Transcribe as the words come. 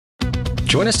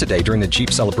Join us today during the Jeep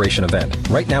Celebration event.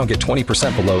 Right now, get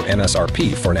 20% below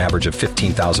MSRP for an average of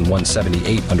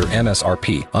 $15,178 under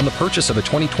MSRP on the purchase of a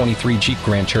 2023 Jeep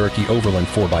Grand Cherokee Overland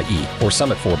 4xE or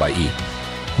Summit 4xE.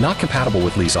 Not compatible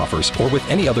with lease offers or with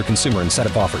any other consumer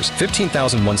incentive offers.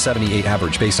 $15,178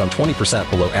 average based on 20%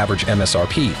 below average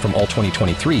MSRP from all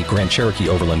 2023 Grand Cherokee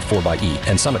Overland 4xE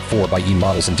and Summit 4xE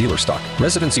models in dealer stock.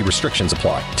 Residency restrictions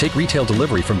apply. Take retail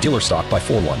delivery from dealer stock by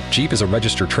 4/1. Jeep is a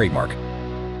registered trademark.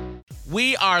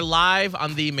 We are live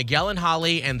on the Miguel and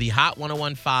Holly and the Hot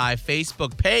 1015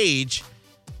 Facebook page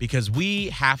because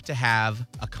we have to have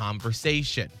a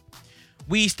conversation.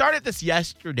 We started this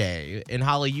yesterday, and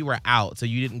Holly, you were out, so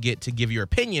you didn't get to give your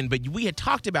opinion, but we had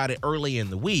talked about it early in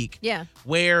the week. Yeah.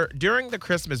 Where during the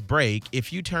Christmas break,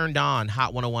 if you turned on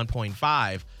Hot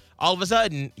 101.5, all of a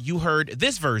sudden you heard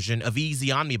this version of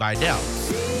Easy on Me by Adele.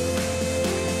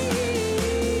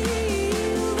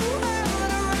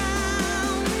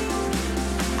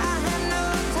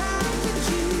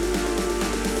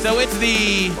 So it's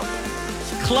the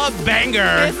club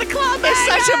banger. It's the club banger.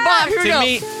 It's such a bop. Here we go.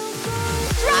 Me,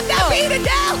 drop that beat,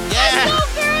 Adele. Yeah.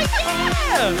 Let's go, girl.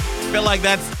 Yeah. I feel like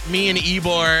that's me and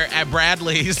Ebor at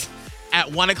Bradley's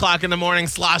at 1 o'clock in the morning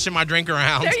sloshing my drink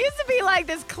around. There used to be like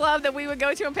this club that we would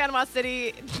go to in Panama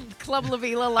City, Club La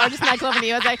Vila, largest nightclub in the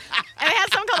USA. And it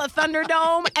had something called a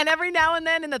Thunderdome. And every now and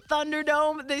then in the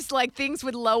Thunderdome, these like things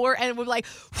would lower and it would like,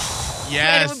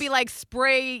 yes. And it would be like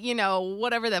spray,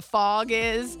 whatever the fog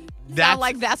is.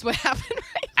 That's what happened,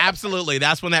 right? Absolutely.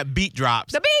 That's when that beat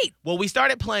drops. The beat. Well, we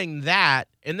started playing that,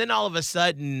 and then all of a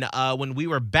sudden, when we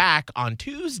were back on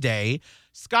Tuesday,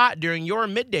 Scott, during your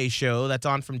midday show that's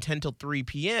on from 10 till 3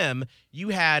 p.m., you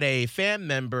had a fan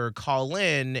member call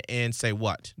in and say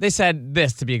what? They said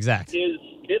this, to be exact. Is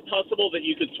it possible that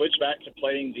you could switch back to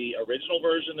playing the original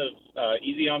version of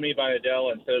Easy on Me by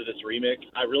Adele instead of this remix?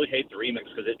 I really hate the remix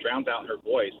because it drowns out her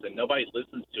voice, and nobody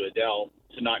listens to Adele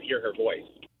to not hear her voice.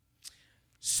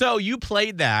 So you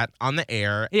played that on the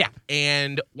air. Yeah.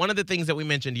 And one of the things that we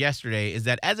mentioned yesterday is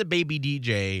that as a baby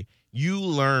DJ, you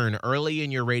learn early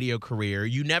in your radio career,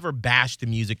 you never bash the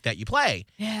music that you play.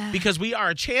 Yeah. Because we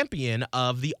are a champion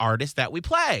of the artists that we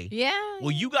play. Yeah. Well,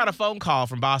 you got a phone call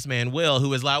from Bossman Will who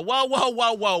was like,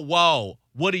 whoa.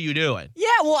 What are you doing? Yeah,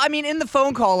 well, I mean, in the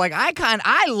phone call, like,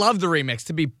 I love the remix,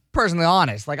 to be personally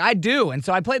honest. Like, I do. And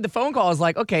so I played the phone call. I was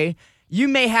like, okay, you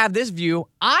may have this view.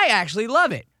 I actually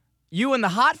love it. You and the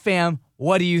Hot Fam,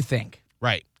 what do you think?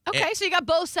 Right. Okay, so you got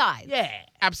both sides. Yeah.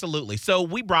 Absolutely. So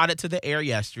we brought it to the air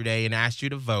yesterday and asked you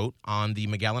to vote on the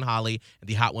Miguel and Holly and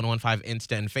the Hot 1015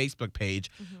 Insta and Facebook page.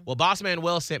 Mm-hmm. Well, Bossman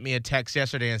Will sent me a text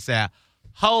yesterday and said,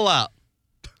 hold up.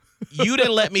 You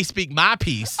didn't let me speak my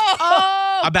piece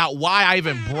about why I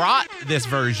even brought this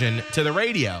version to the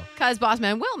radio. Because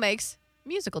Bossman Will makes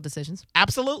musical decisions.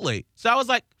 Absolutely. So I was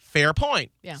like, fair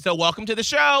point. Yeah. So welcome to the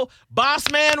show,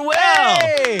 Bossman Will.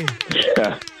 Hey!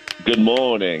 Good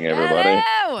morning, everybody.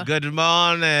 Hello. Good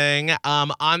morning.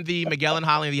 On the Miguel and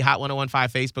Holly, the Hot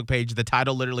 1015 Facebook page, the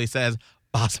title literally says,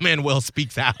 Bossman Will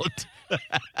speaks out.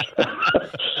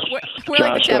 We're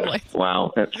like the tabloids.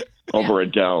 Wow. Over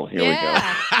Adele. Here we go.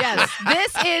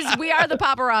 Yes. We are the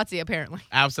paparazzi, apparently.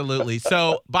 Absolutely.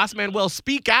 So, Bossman Will,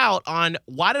 speak out on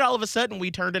why did all of a sudden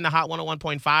we turned into Hot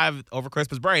 101.5 over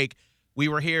Christmas break? We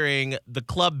were hearing the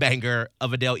club banger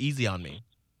of Adele, Easy on Me.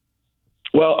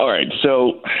 Well, all right.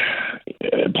 So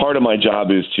part of my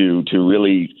job is to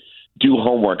really do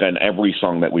homework on every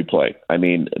song that we play. I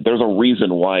mean, there's a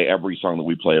reason why every song that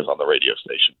we play is on the radio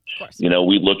station. Of course.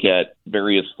 We look at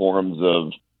various forms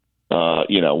of,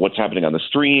 what's happening on the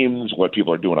streams, what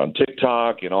people are doing on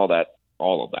TikTok and all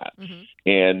of that. Mm-hmm.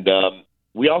 And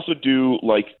we also do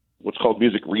like what's called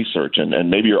music research. And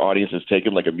maybe your audience has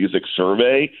taken like a music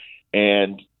survey,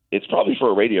 and it's probably for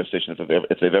a radio station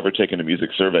if they've ever taken a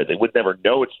music survey. They would never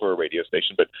know it's for a radio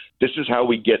station, but this is how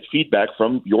we get feedback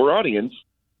from your audience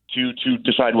to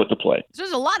decide what to play. So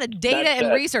there's a lot of data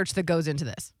and research that goes into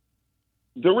this.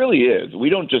 There really is. We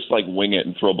don't just like wing it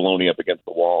and throw baloney up against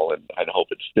the wall and hope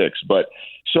it sticks. But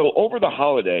so over the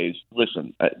holidays,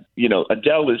 listen,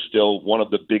 Adele is still one of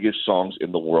the biggest songs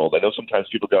in the world. I know sometimes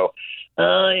people go,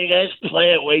 you guys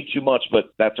play it way too much,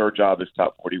 but that's our job as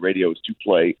Top 40 Radio, is to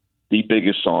play the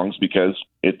biggest songs because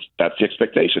that's the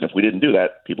expectation. If we didn't do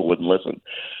that, people wouldn't listen.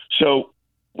 So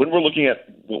when we're looking at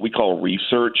what we call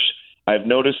research, I've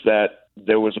noticed that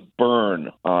there was a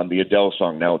burn on the Adele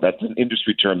song. Now, that's an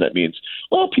industry term that means,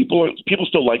 well, people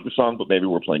still like the song, but maybe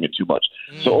we're playing it too much.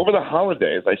 So over the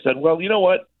holidays, I said, well, you know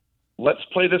what? Let's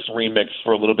play this remix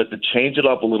for a little bit to change it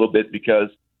up a little bit because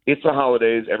it's the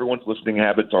holidays. Everyone's listening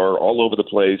habits are all over the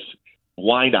place.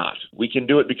 why not? We can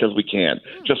do it because we can.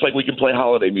 Just like we can play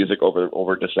holiday music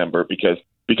over December because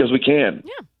we can.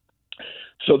 Yeah.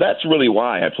 So that's really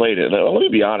why I played it. Let me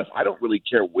be honest. I don't really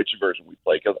care which version we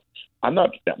play because I'm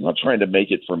not trying to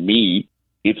make it for me.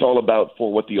 It's all about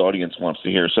for what the audience wants to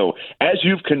hear. So as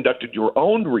you've conducted your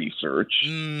own research,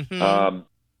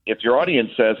 if your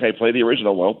audience says, hey, play the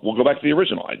original, well, we'll go back to the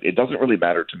original. It doesn't really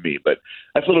matter to me. But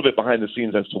that's a little bit behind the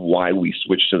scenes as to why we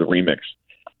switched to the remix.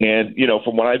 And,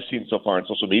 from what I've seen so far on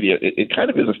social media, it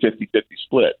kind of is a 50-50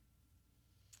 split.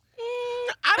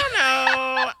 I don't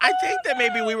know. I think that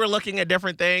maybe we were looking at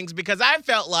different things because I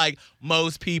felt like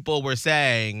most people were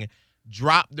saying,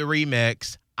 drop the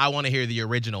remix. I want to hear the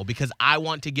original because I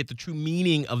want to get the true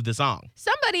meaning of the song.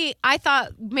 Somebody I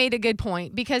thought made a good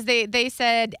point because they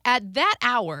said at that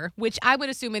hour, which I would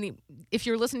assume if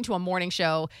you're listening to a morning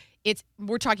show,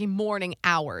 we're talking morning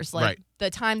hours, like the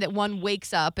time that one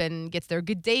wakes up and gets their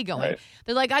good day going. Right.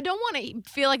 They're like, I don't want to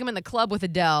feel like I'm in the club with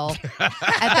Adele at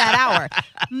that hour.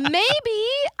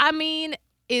 Maybe,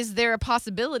 is there a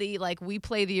possibility like we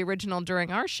play the original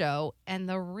during our show and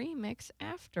the remix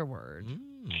afterward?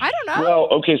 I don't know. Well,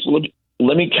 okay, so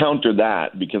let me counter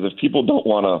that because if people don't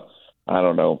want to, I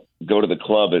don't know, go to the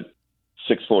club at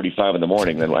 6:45 in the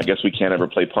morning, then I guess we can't ever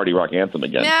play Party Rock Anthem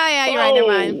again. Yeah, you're right. Never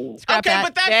mind. Scrap that.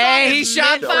 But that song he is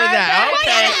shot meant for that.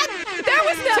 Okay. There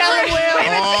was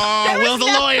never. Will's a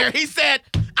lawyer. He said,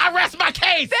 I rest my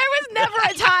case. There was never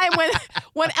a time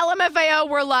when LMFAO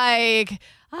were like,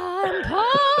 I'm partying.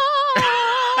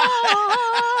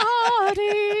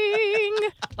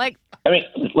 Like, I mean,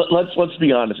 let's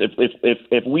be honest.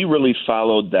 If we really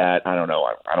followed that, I don't know.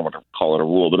 I don't want to call it a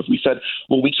rule, but if we said,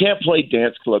 well, we can't play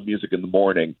dance club music in the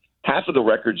morning, half of the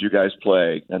records you guys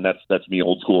play, and that's me,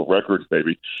 old school records,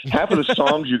 baby. Half of the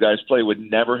songs you guys play would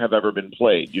never have ever been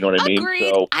played. You know what I mean?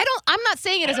 Agreed. So, I'm not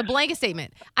saying it as a blanket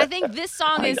statement. I think this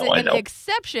song is an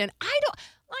exception. I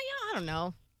don't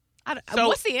know. So,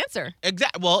 what's the answer?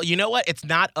 Exactly. Well, you know what? It's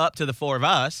not up to the four of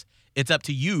us. It's up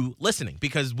to you listening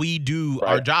because we do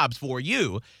our jobs for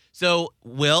you. So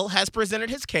Will has presented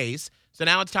his case. So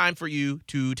now it's time for you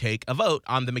to take a vote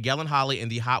on the Miguel and Holly and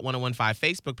the Hot 1015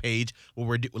 Facebook page where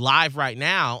we're live right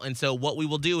now. And so what we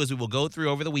will do is we will go through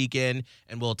over the weekend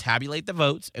and we'll tabulate the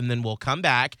votes and then we'll come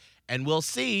back and we'll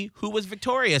see who was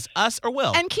victorious, us or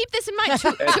Will. And keep this in mind.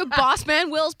 To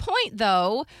Bossman Will's point,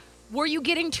 though, were you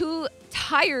getting too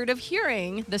tired of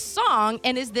hearing the song,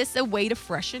 and is this a way to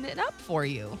freshen it up for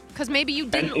you? Because maybe you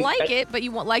didn't like it, but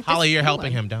you won't like Holly, this you're feeling.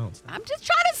 helping him. Don't. I'm just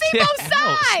trying to see both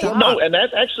sides. Well, no, and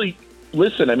that's actually,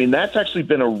 listen, I mean, that's actually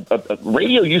been a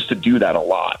radio used to do that a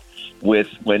lot with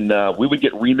when we would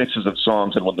get remixes of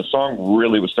songs, and when the song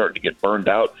really was starting to get burned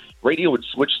out, radio would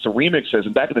switch to remixes.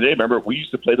 And back in the day, remember, we used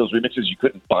to play those remixes you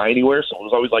couldn't buy anywhere. So it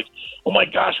was always like, oh my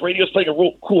gosh, radio's playing a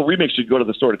real cool remix. You'd go to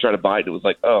the store to try to buy it. It was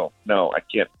like, oh, no, I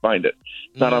can't find it.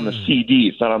 It's not on the CD.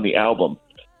 It's not on the album.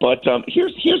 But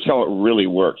here's how it really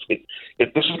works. This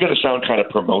is going to sound kind of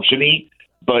promotion-y,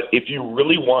 but if you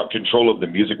really want control of the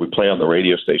music we play on the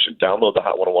radio station, download the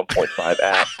Hot 101.5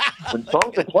 app. When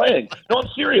songs are playing, no, I'm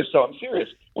serious.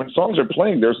 When songs are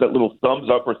playing, there's that little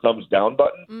thumbs up or thumbs down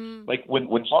button. Like when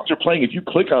songs are playing, if you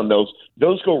click on those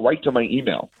go right to my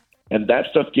email. And that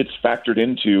stuff gets factored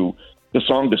into the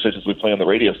song decisions we play on the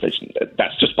radio station.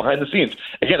 That's just behind the scenes.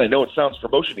 Again, I know it sounds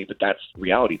promotion-y, but that's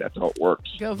reality. That's how it works.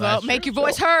 Go vote. Make your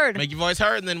voice heard. Make your voice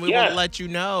heard, and then we will let you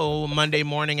know Monday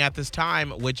morning at this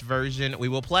time which version we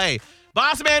will play.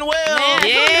 Bossman Will! Man, who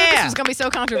knew this was going to be so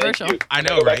controversial. I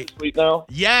know, right? Sleep now?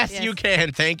 Yes, you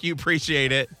can. Thank you.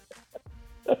 Appreciate it.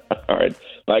 All right.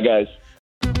 Bye, guys.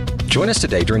 Join us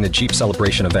today during the Jeep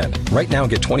Celebration event. Right now,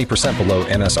 get 20% below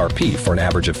MSRP for an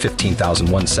average of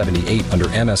 $15,178 under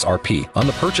MSRP on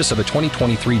the purchase of a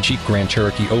 2023 Jeep Grand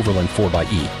Cherokee Overland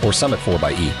 4xE or Summit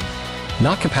 4xE.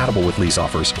 Not compatible with lease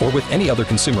offers or with any other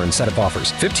consumer incentive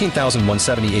offers.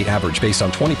 $15,178 average based on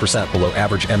 20% below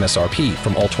average MSRP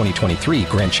from all 2023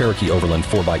 Grand Cherokee Overland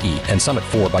 4xE and Summit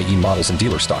 4xE models in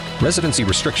dealer stock. Residency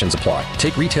restrictions apply.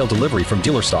 Take retail delivery from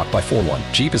dealer stock by 4/1.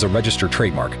 Jeep is a registered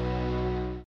trademark.